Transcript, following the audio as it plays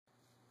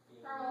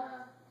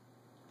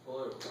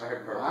Blue. I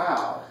heard purple.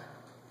 Wow.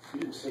 You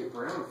didn't say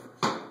brown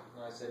first.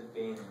 No, I said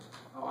bean.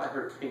 Oh, I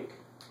heard pink.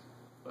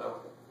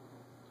 Well,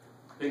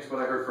 pink's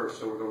what I heard first,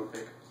 so we're going with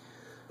pink.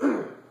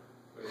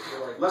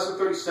 Lesson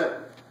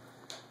 37.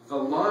 The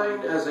line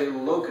as a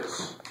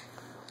locus.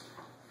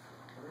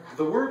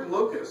 The word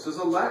locus is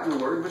a Latin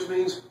word which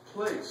means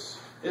place.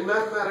 In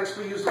mathematics,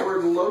 we use the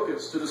word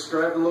locus to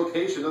describe the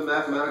location of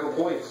mathematical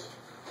points.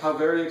 How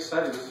very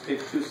exciting. This is page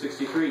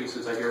 263,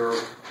 since I hear a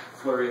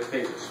flurry of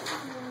pages.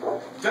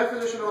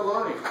 Definition of a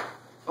line.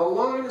 A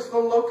line is the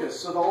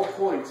locus of all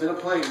points in a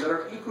plane that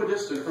are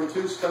equidistant from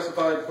two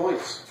specified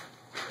points.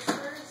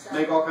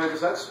 Make all kinds of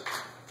sense?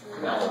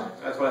 No.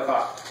 That's what I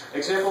thought.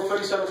 Example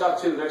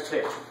 37.2, next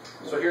page.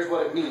 So here's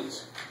what it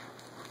means.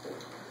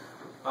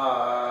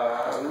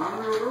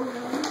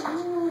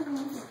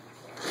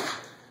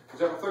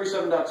 Example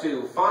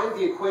 37.2. Find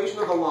the equation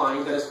of the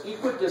line that is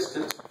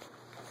equidistant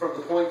from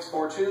the points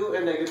 4, 2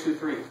 and negative 2,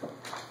 3.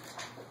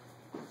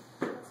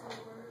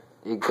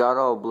 It got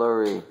all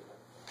blurry.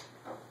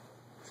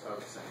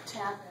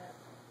 Tap it.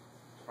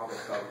 Probably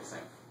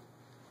focusing.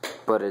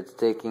 But it's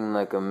taking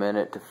like a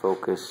minute to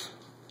focus.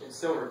 It's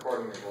still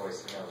recording your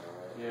voice, you know,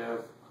 right? Yeah.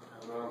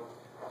 Well,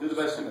 do the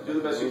best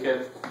you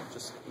can.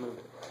 Just move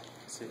it.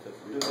 See if Do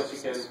the best you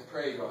can.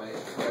 Pray, boy.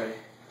 Pray.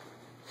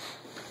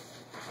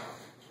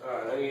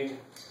 Alright, I need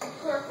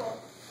Purple.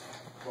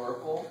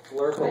 Purple?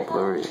 All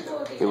blurry.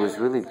 It was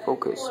really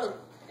focused.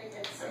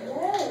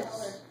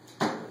 Yes.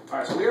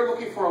 Alright, so we are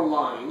looking for a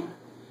line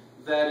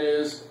that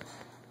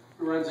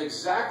runs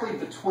exactly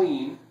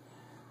between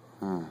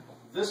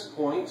this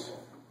point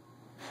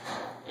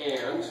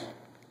and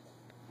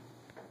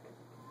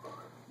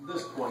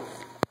this point.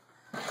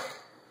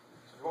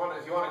 So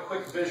if you want a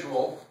quick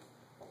visual,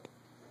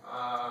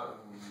 the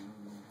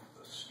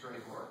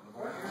straight mark on the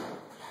board here.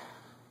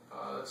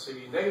 Let's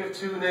see, negative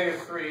 2,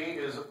 negative 3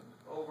 is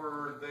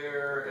over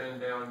there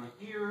and down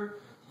here.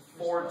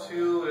 4,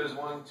 2 is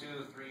 1,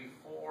 2, 3,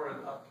 4,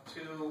 and up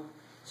 2.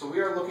 So we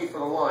are looking for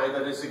the line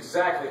that is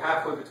exactly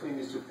halfway between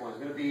these 2 points.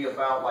 It's going to be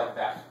about like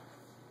that.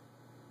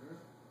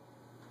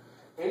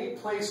 Any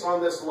place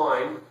on this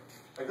line,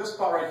 like this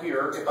spot right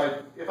here,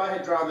 if I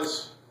had drawn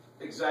this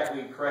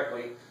exactly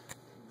correctly,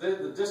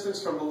 the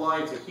distance from the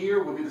line to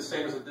here would be the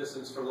same as the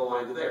distance from the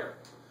line to there.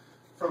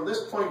 From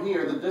this point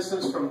here, the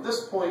distance from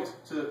this point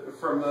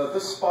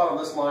this spot on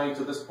this line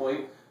to this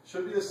point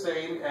should be the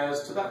same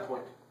as to that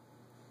point.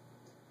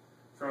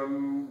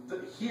 From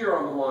here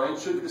on the line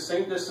should be the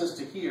same distance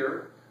to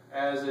here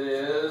as it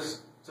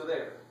is to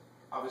there.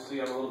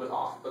 Obviously, I'm a little bit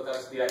off, but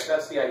that's the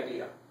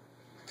idea.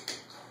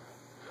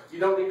 You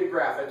don't need to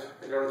graph it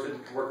in order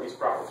to work these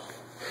problems.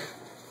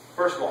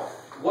 First of all,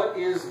 what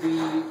is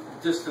the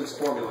distance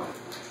formula?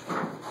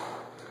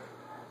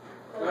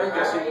 I'm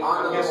guessing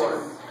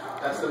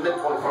that's the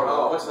midpoint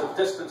formula. What's the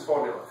distance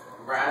formula?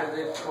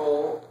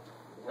 Radical.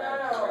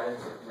 No.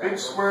 Big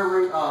square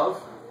root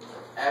of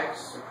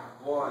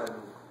x1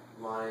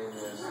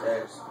 minus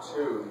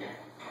x2.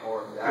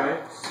 Or okay.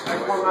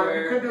 that.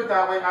 You could do it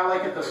that way. I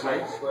like it this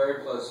way.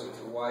 Squared plus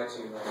y2 minus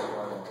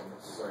y1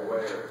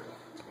 squared.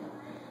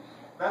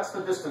 That's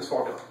the distance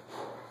formula.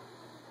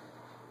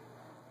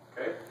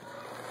 Okay.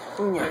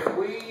 If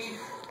we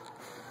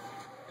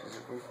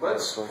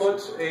let's put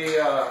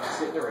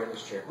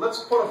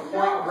a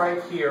point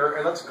right here,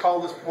 and let's call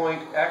this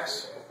point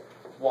x,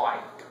 y.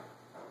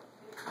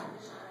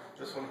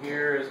 This one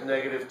here is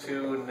negative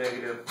 2 and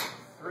negative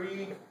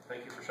 3.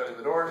 Thank you for shutting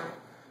the door.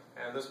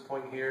 And this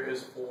point here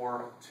is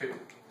 4, 2.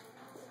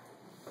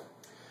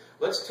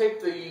 Let's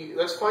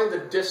find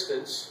the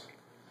distance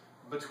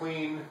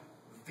between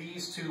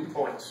these 2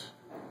 points.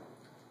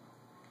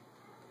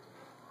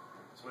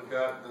 So we've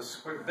got the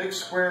big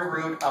square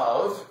root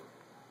of,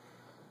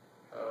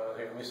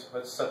 here,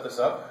 let's set this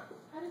up.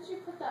 How did you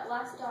put that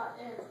last dot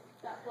in?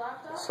 That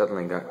black dot?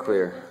 Suddenly got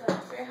clear.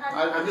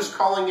 I'm just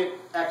calling it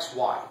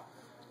xy.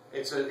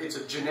 It's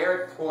a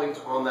generic point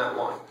on that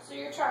line. So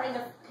you're trying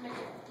to make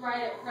it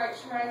right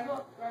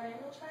triangle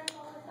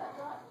with that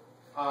dot?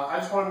 I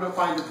just wanted to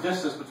find the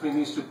distance between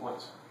these 2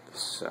 points.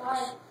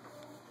 Sucks.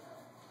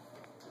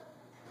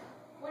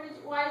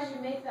 Why did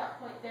you make that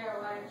point there?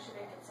 Why didn't you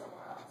make it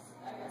somewhere else?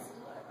 I guess is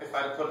what If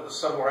I had put it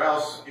somewhere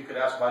else, you could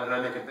ask why did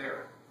I make it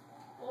there?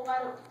 Well, why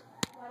do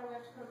we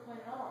have to put a point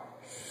at all?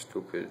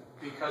 Stupid.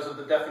 Because of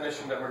the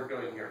definition that we're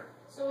doing here.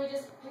 So we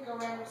just pick a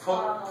random Put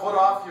spot.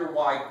 off your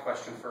why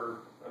question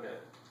for a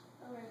minute.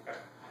 Okay.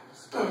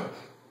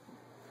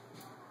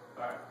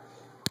 Alright.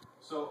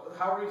 So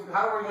how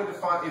are we going to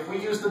find, if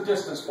we use the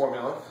distance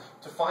formula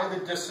to find the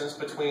distance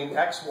between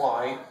x,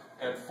 y,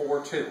 and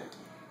 4, 2?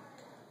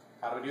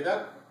 How do we do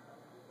that?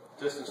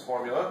 Distance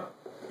formula.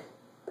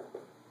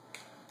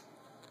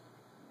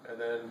 And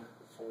then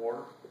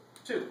 4,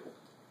 2.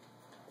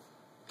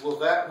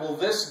 Will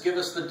this give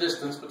us the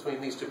distance between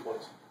these 2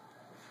 points?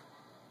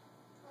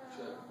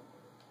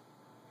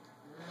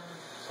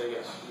 Say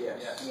yes.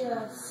 Yes.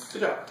 Yes.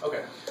 Good job.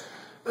 Okay.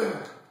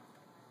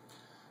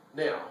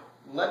 Now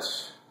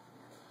let's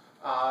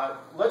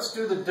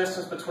do the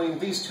distance between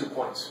these 2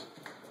 points.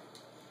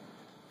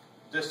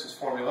 distance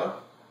formula.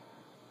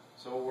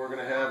 So we're going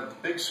to have the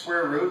big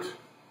square root,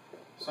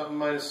 something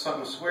minus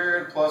something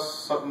squared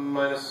plus something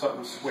minus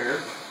something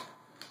squared.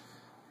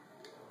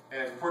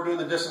 And if we're doing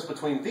the distance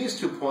between these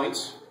 2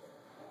 points,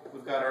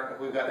 we've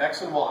got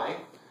x and y,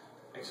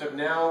 except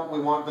now we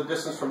want the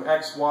distance from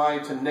x, y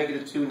to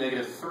 -2,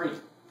 -3.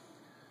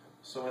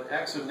 So an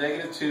x of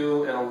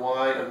 -2 and a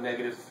y of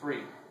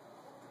 -3.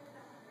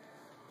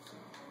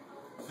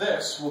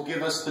 This will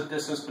give us the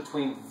distance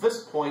between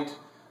this point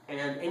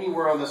and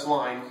anywhere on this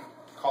line,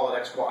 call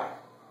it xy.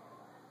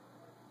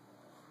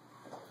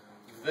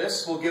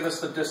 This will give us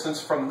the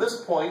distance from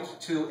this point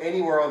to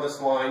anywhere on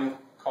this line,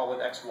 call it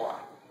xy.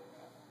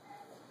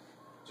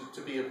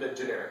 To be a bit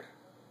generic.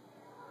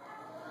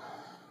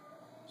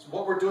 So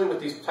what we're doing with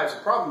these types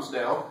of problems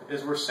now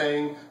is we're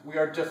saying we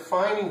are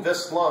defining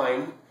this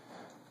line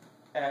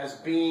as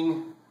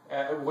being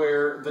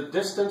where the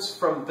distance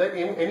from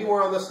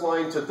anywhere on this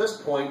line to this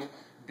point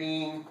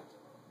being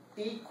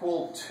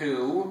equal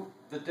to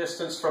the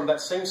distance from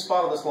that same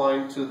spot on this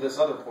line to this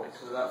other point.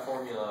 So that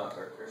formula,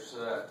 so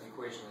that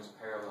equation is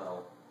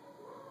parallel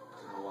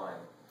to the line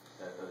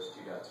that those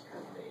two dots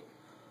make.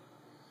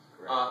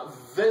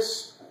 Correct?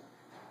 This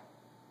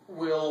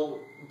will,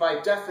 by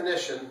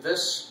definition,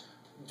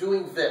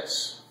 doing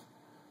this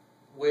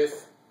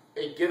with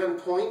a given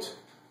point,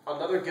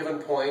 another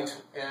given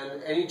point,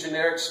 and any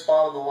generic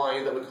spot on the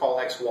line that we call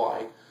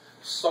xy.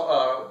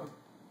 So,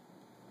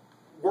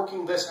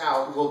 working this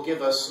out will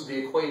give us the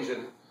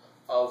equation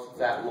of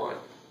that line.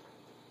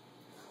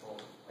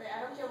 Wait,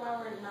 I don't get why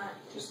we're not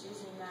just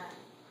using that.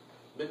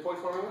 Midpoint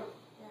formula?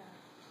 Yeah.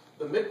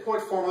 The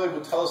midpoint formula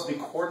would tell us the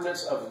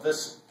coordinates of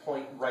this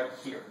point right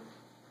here.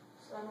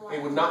 So then why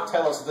It would not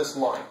tell us this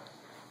line.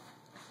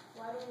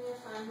 Why do we need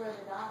to find where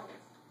the dot is?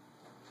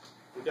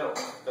 We don't.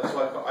 That's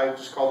why I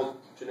just call it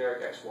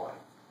generic xy. What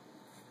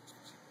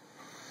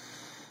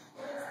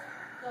does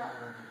that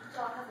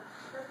dot have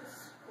a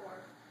purpose for?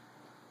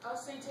 Oh,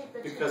 so you take the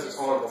Because two it's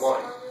on the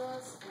line.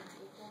 formulas and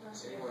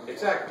equal them together?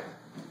 Exactly.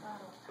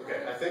 Oh. Okay,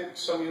 I think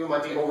some of you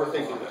might be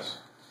overthinking this.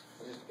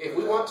 If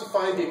we want to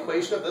find the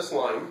equation of this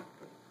line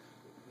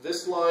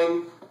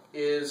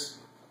is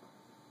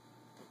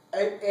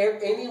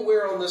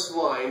anywhere on this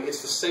line,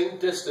 it's the same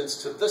distance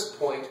to this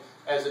point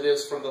as it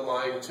is from the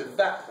line to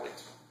that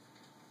point.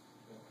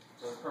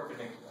 So it's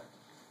perpendicular.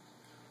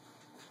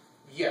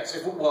 Yes,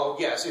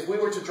 yes. If we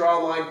were to draw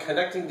a line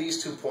connecting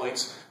these 2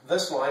 points,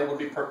 this line would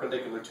be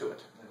perpendicular to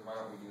it. Then why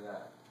don't we do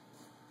that?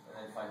 And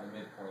then find the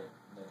midpoint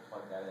and then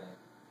plug that in.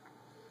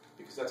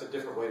 Because that's a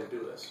different way to do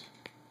this.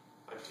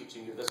 I'm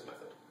teaching you this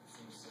method.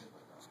 Seems simple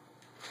enough.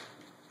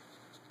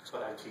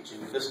 But I'm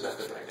teaching you this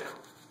method right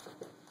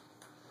now.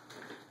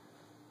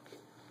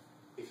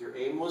 If your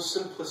aim was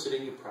simplicity,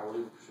 you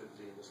probably shouldn't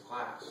be in this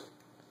class.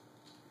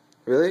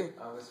 Really?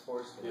 I was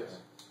forced to. Yes.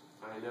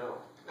 I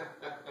know.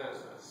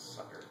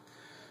 Sucker.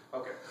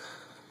 Okay.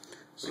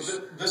 So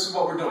this is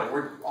what we're doing.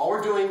 All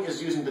we're doing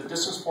is using the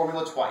distance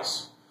formula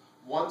twice.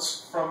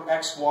 Once from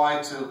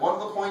xy to one of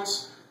the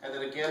points, and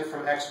then again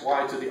from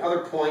xy to the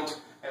other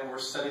point, and we're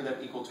setting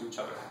them equal to each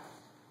other.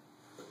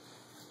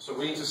 So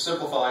we need to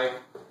simplify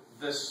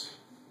this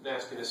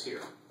nastiness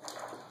here.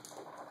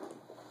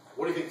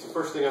 What do you think the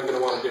first thing I'm going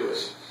to want to do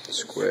is?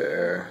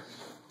 Square.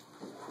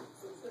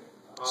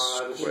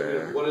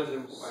 Square. What did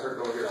I heard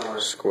over here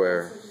somewhere?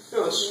 Square.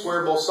 Let's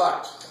square both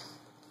sides.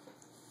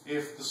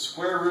 If the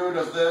square root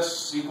of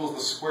this equals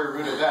the square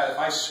root of that, if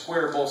I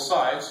square both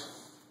sides,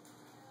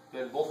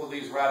 then both of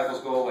these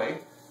radicals go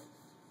away.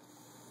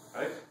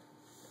 Right?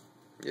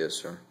 Yes,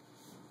 sir.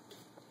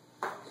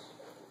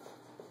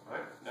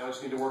 Right? Now I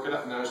just need to work it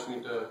up. Now I just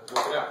need to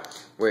work it out.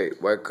 Wait,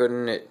 why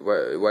couldn't it?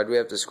 Why do we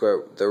have to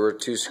square? There were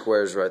 2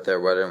 squares right there.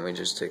 Why didn't we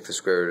just take the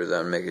square root of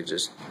that and make it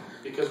just?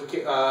 Because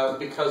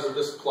because of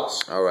this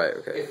plus. All right.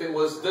 Okay. If it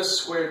was this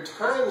squared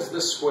times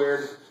this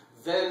squared,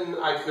 then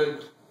I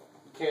could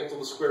cancel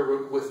the square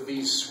root with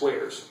these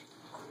squares.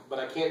 But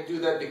I can't do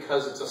that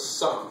because it's a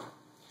sum.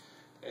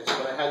 And so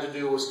what I had to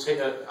do was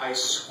I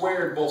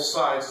squared both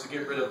sides to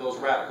get rid of those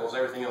radicals.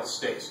 Everything else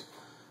stays.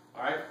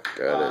 All right?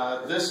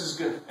 Got it. This is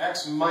good.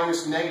 X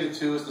minus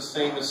 -2 is the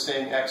same as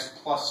saying x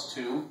plus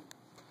 2.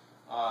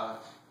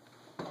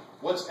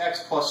 What's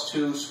x plus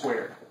 2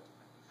 squared?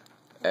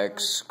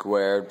 X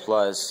squared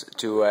plus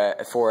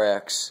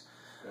 4x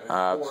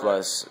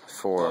plus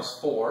 4. Plus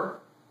 4.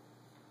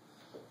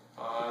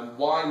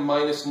 Y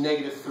minus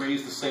 -3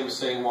 is the same as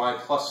saying y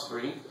plus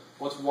 3.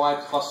 What's y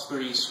plus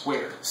 3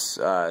 squared?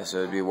 So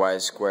it'd be y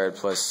squared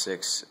plus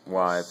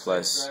 6y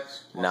plus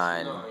 6x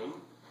 9.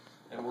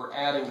 And we're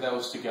adding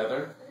those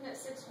together. Isn't it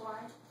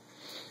 6y?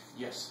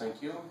 Yes,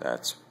 thank you.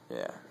 That's,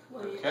 yeah.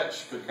 Good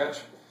catch, good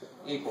catch.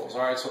 Equals.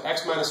 All right, so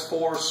x minus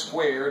 4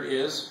 squared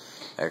is?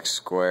 X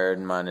squared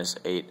minus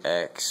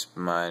 8x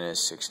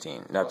minus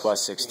 16. No,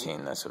 plus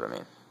 16, that's what I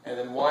mean. And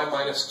then y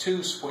minus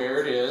 2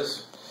 squared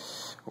is?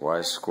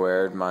 Y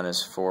squared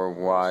minus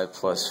 4y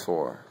plus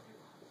 4.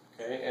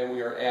 Okay, and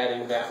we are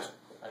adding that.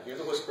 I hear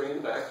the whispering in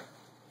the back.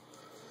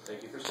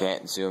 Thank you for saying.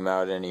 Can't zoom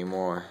out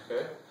anymore.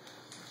 Okay.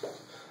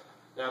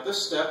 Now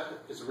this step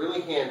is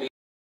really handy.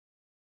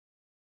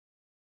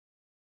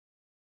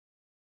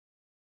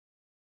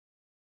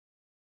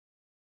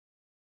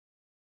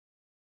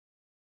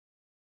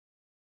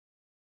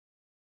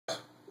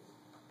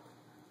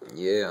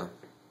 Yeah.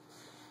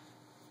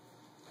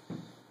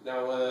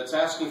 Now, it's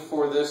asking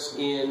for this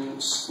in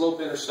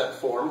slope-intercept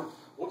form.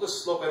 What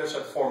does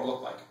slope-intercept form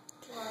look like?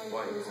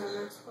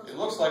 It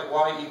looks like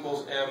y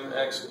equals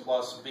mx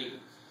plus b.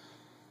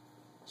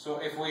 So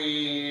if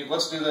we,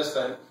 let's do this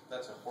then.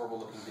 That's a horrible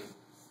looking b.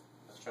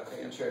 Let's try that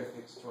again. Try to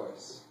fix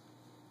twice.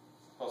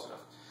 Close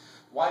enough.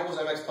 Y equals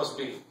mx plus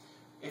b.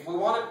 If we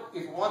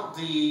want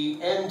the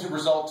end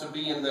result to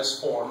be in this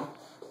form,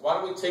 why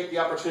don't we take the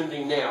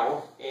opportunity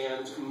now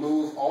and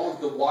move all of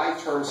the y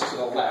terms to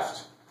the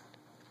left.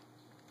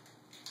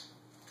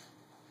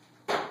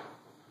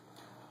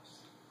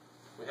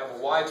 We have a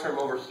y term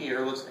over here.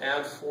 Let's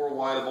add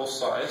 4y to both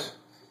sides.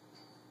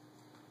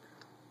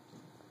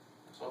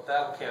 So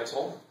that'll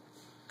cancel.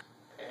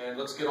 And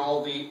let's get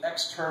all the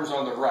x terms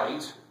on the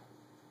right. So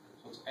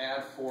let's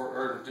add 4,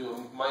 or do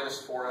a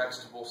minus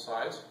 4x to both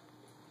sides.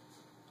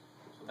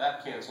 So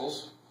that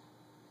cancels.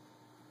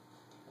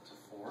 That's a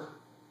 4.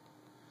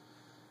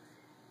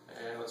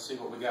 And let's see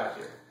what we got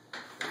here.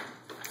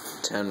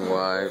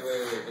 10y.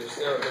 Wait.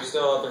 There's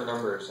still other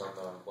numbers on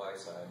the y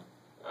side.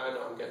 I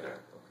know, I'm getting there.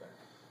 Okay.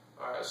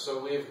 All right,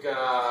 so we've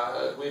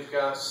got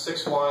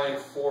 6y and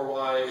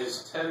 4y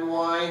is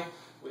 10y.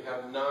 We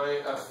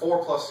have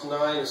 4 plus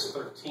 9 is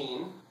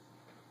 13.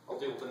 I'll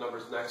deal with the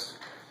numbers next.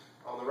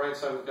 On the right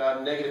side, we've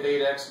got negative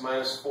 8x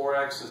minus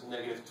 4x is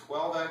negative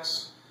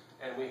 12x.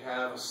 And we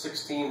have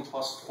 16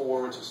 plus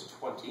 4, which is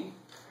 20.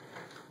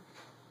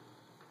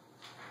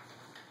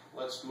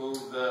 Let's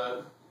move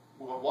the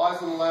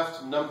y's on the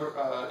left,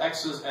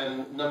 x's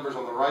and numbers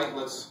on the right.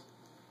 Let's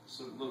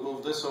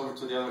move this over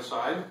to the other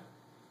side.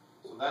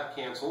 So that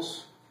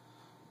cancels.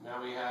 Now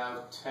we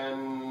have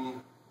 10y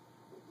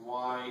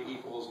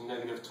equals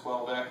negative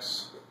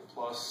 12x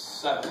plus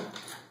 7. And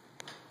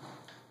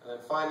then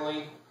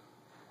finally,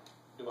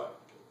 do what?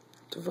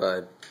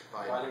 Divide.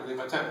 Divide everything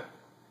by 10.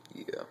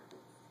 Yeah.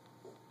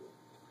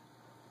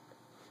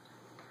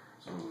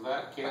 So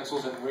that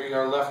cancels, and we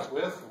are left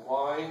with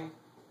y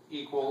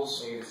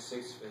equals, Negative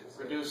 6/5.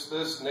 reduce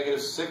this, negative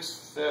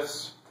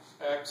 6/5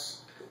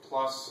 x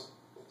plus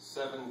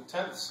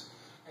 7/10.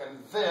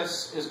 And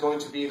this is going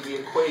to be the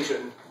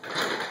equation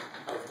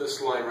of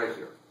this line right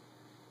here.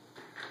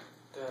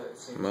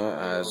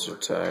 My eyes are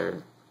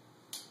tired.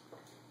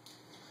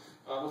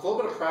 With a little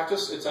bit of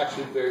practice, it's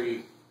actually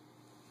very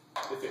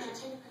Can I efficient.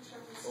 take a picture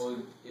of this?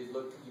 Well, it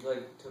looked, you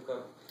like took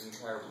up the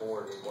entire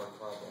board in one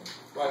problem.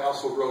 I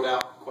also wrote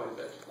out quite a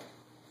bit.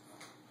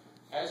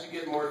 As you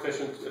get more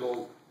efficient,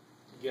 it'll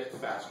get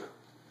faster.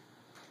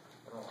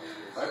 I don't like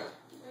this. Right?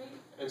 Wait.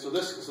 And so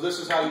this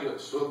is how you do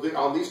it. So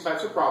on these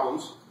types of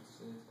problems,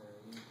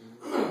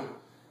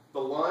 the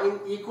line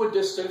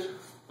equidistant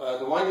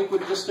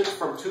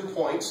from 2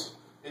 points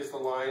is the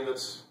line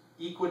that's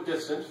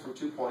equidistant from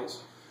 2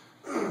 points.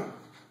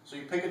 So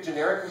you pick a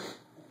generic,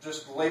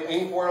 just lay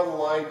any point on the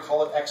line,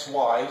 call it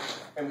xy,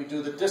 and we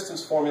do the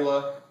distance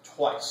formula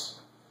twice.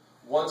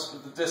 Once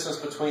with the distance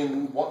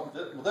between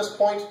this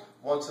point,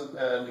 once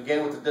and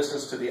again with the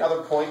distance to the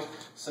other point,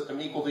 set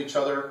them equal to each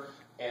other,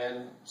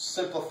 and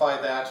simplify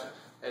that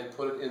and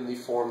put it in the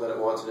form that it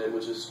wants it in,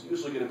 which is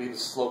usually going to be the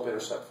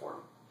slope-intercept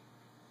form.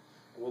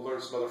 We'll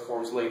learn some other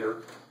forms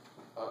later,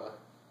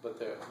 but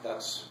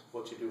that's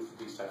what you do for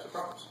these types of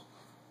problems.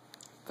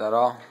 That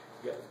all?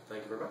 Yeah,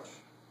 thank you very much.